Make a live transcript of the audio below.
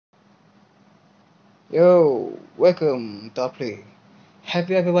Yo, welcome to our play. Have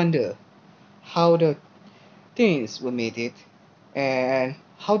you ever wondered how the things were made it, and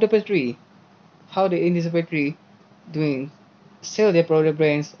how the Indian factory doing sell their product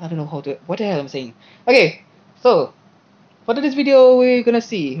brands? I don't know how to what the hell I'm saying. Okay, so for this video we're gonna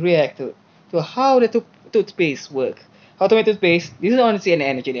react to how the toothpaste work. How to make toothpaste. This is on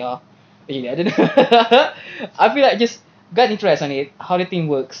CNN actually. Actually I don't know. I feel like just got interest on it, how the thing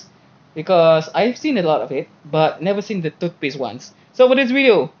works. Because I've seen a lot of it, but never seen the toothpaste ones. So for this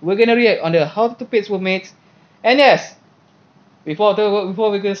video, we're gonna react on the how the toothpaste were made. And yes, before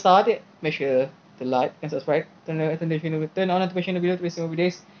we gonna start it, make sure to like and subscribe, turn on notification below to receive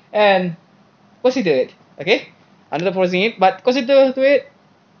videos, and consider it. Okay? I'm not forcing it, but consider to it.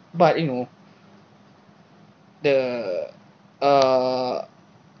 But the uh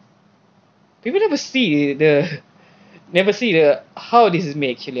people never see the how this is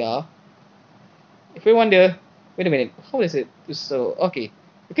made actually. If we wonder, wait a minute, how is it? So okay,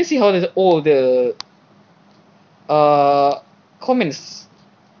 you can see how there's all the uh comments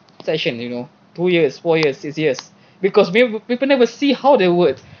section. 2 years, 4 years, 6 years, because people never see how the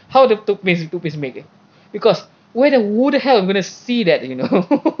word how the toothpaste make it. Because who the hell am gonna see that?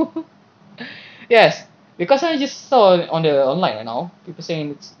 Yes, because I just saw on the online right now, people saying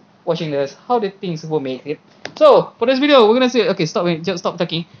it's watching this how the things were made it. So for this video, we're gonna see. Okay, just stop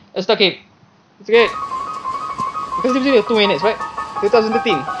talking. Let's talk it. It's okay. Because this video 2 minutes, right?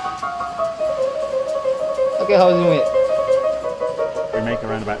 2013. Okay, how is it made? We make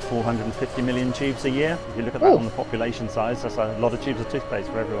around about 450 million tubes a year. If you look at that on the population size, that's a lot of tubes of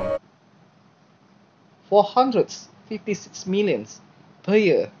toothpaste for everyone. 456 millions per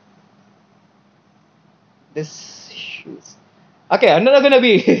year. This shoots. Okay, I'm not gonna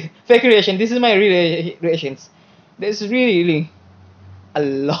be fake reaction. This is my real reactions. There's really a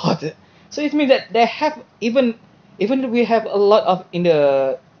lot. So it means that they have even we have a lot of in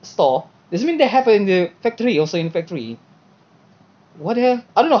the store. This means they have in the factory also in the factory. What the hell?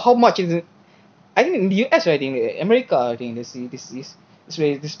 I don't know how much is it. I think in the US, right? In America, I think this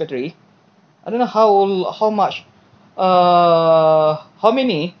factory. I don't know how much how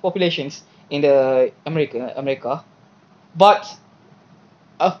many populations in the America, but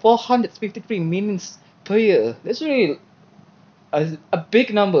 453 millions per year. That's really a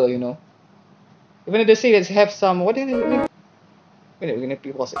big number. Even if they say they have some what is it? Wait, we're gonna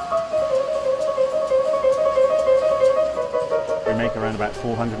pause it. We make around about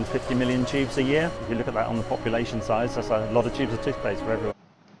 450 million tubes a year. If you look at that on the population size, that's a lot of tubes of toothpaste for everyone.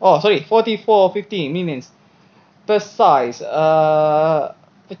 Oh, sorry, 50 millions per size. Per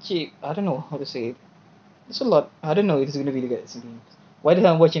cheap. I don't know how to say it. It's a lot. I don't know if it's gonna be good. Why the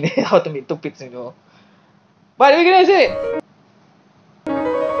hell I'm watching how to make toothpicks, But we're gonna say it.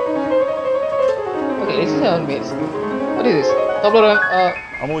 Okay, this is how it makes. What is this?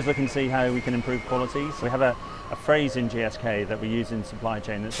 I'm always looking to see how we can improve quality. So we have a phrase in GSK that we use in supply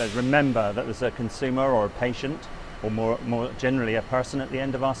chain that says, remember that there's a consumer or a patient, or more generally a person at the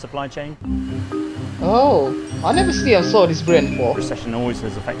end of our supply chain. Oh, I saw this brand before. Recession always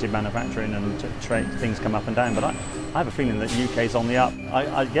has affected manufacturing and things come up and down, but I have a feeling that UK's on the up.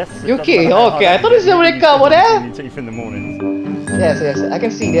 I guess. UK, okay, I thought it was America, what the hell? Your teeth in the mornings. Yes, I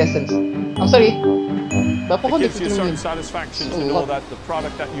can see the essence. I'm sorry. It gives you certain satisfaction to know that the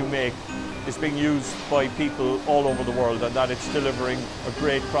product that you make is being used by people all over the world and that it's delivering a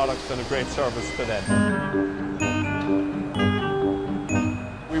great product and a great service to them.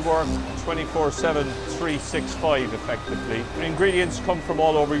 We work 24/7, 365 effectively. Ingredients come from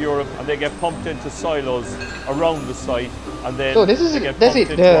all over Europe and they get pumped into silos around the site, and then they get pumped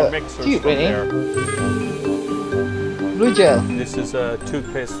into our mixers from there. Blue gel. This is a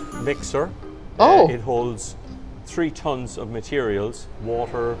toothpaste mixer. Oh. It holds 3 tons of materials: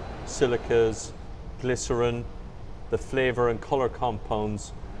 water, silicas, glycerin, the flavor and color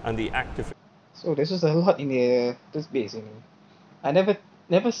compounds, and the active. So this is a lot in the toothpaste, I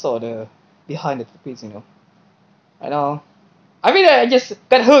never saw the behind the toothpaste, I know. I mean, I just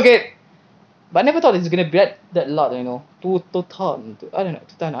got hooked, but I never thought it's gonna be that lot, 2 ton. I don't know,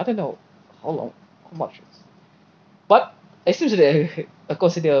 2 ton. I don't know how much it's. But it seems that I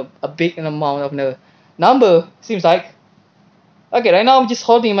consider a big amount of the number. Seems like. Okay, right now I'm just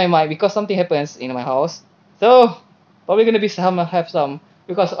holding my mic because something happens in my house. So probably gonna be have some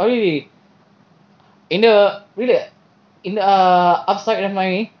because already in the upside of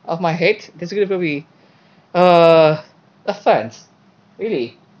my head there's gonna be a fence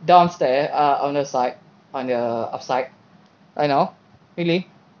really downstairs on the side on the upside. I know, really.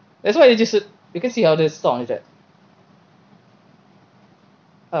 That's why you can see how the stone is that.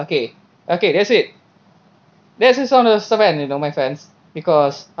 Okay, that's it. This is on the 7, you know, my fans,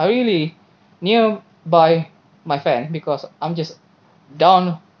 because I really nearby my fan, because I'm just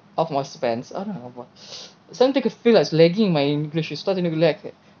down off my fans. I don't know what. Something I feel like it's lagging. My English is starting to lag.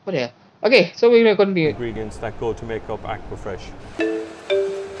 What the hell? Okay, so we're gonna be ingredients that go to make up Aquafresh.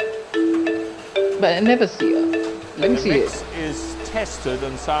 But I never see it. Let me see it. The mix is tested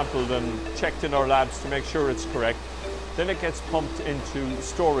and sampled and checked in our labs to make sure it's correct. Then it gets pumped into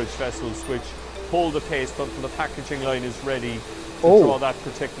storage vessels which hold the paste until the packaging line is ready to draw that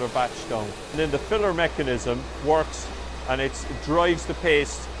particular batch down. And then the filler mechanism works and it drives the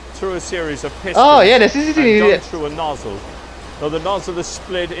paste through a series of pistons and down through a nozzle. Now the nozzle is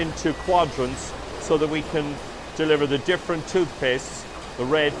split into quadrants so that we can deliver the different toothpastes, the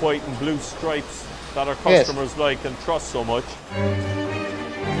red, white and blue stripes that our customers like and trust so much.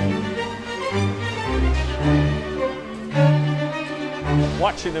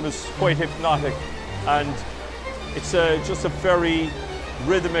 Watching them is quite hypnotic, and it's just a very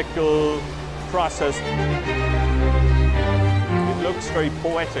rhythmical process. It looks very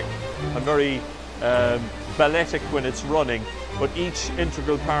poetic and very balletic when it's running, but each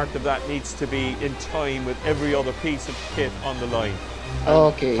integral part of that needs to be in time with every other piece of kit on the line.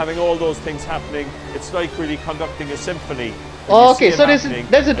 And having all those things happening, it's like really conducting a symphony. Okay, so that's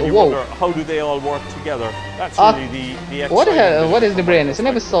it. Whoa! How do they all work together? That's really the what the hell? What is the brand? I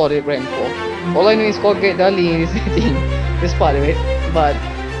never saw the brand before. All I know is Colgate Darling, this part of it, but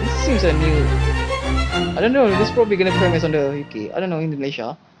this seems a new. I don't know. This is probably gonna be famous on the UK. I don't know, in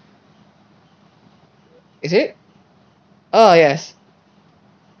Malaysia. Is it? Oh yes.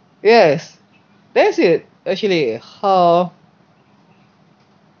 Yes, that's it. Actually, how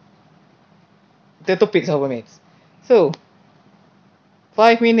the topics are made. So.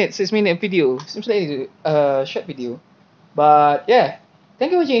 5 minutes, 6 minute video. Seems like a short video. But yeah,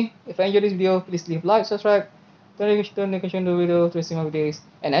 thank you for watching. If you enjoyed this video, please leave a like, subscribe, turn the notification the video to receive my videos.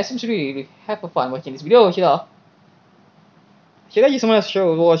 And I seem to really have fun watching this video, should I just want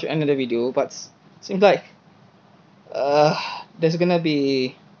to watch another video, but seems like there's gonna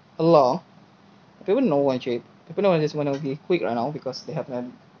be a long. People don't want it. People don't just want to be quick right now because they have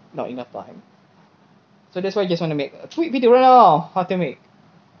not enough time. So that's why I just want to make a quick video right now. How to make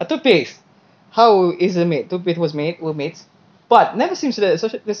a toothpaste. How is it made? Toothpaste were made. But never seems that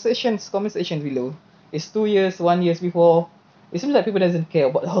the comment section below is 2 years, 1 year before. It seems like people doesn't care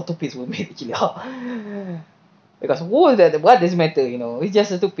about how toothpaste were made actually. Because what does it matter, you know? It's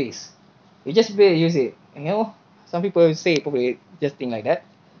just a toothpaste. You just use it. You know? Some people say probably just think like that.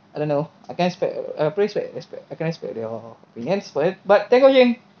 I don't know. I can respect I can respect their opinions for it. But thank you for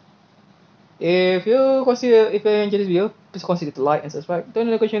watching. If you enjoyed this video, please consider to like and subscribe. Turn on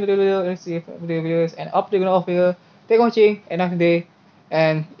the notification to the video and see videos and update on off here. Thank you for watching and have a good day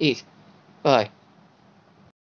and eat. Bye.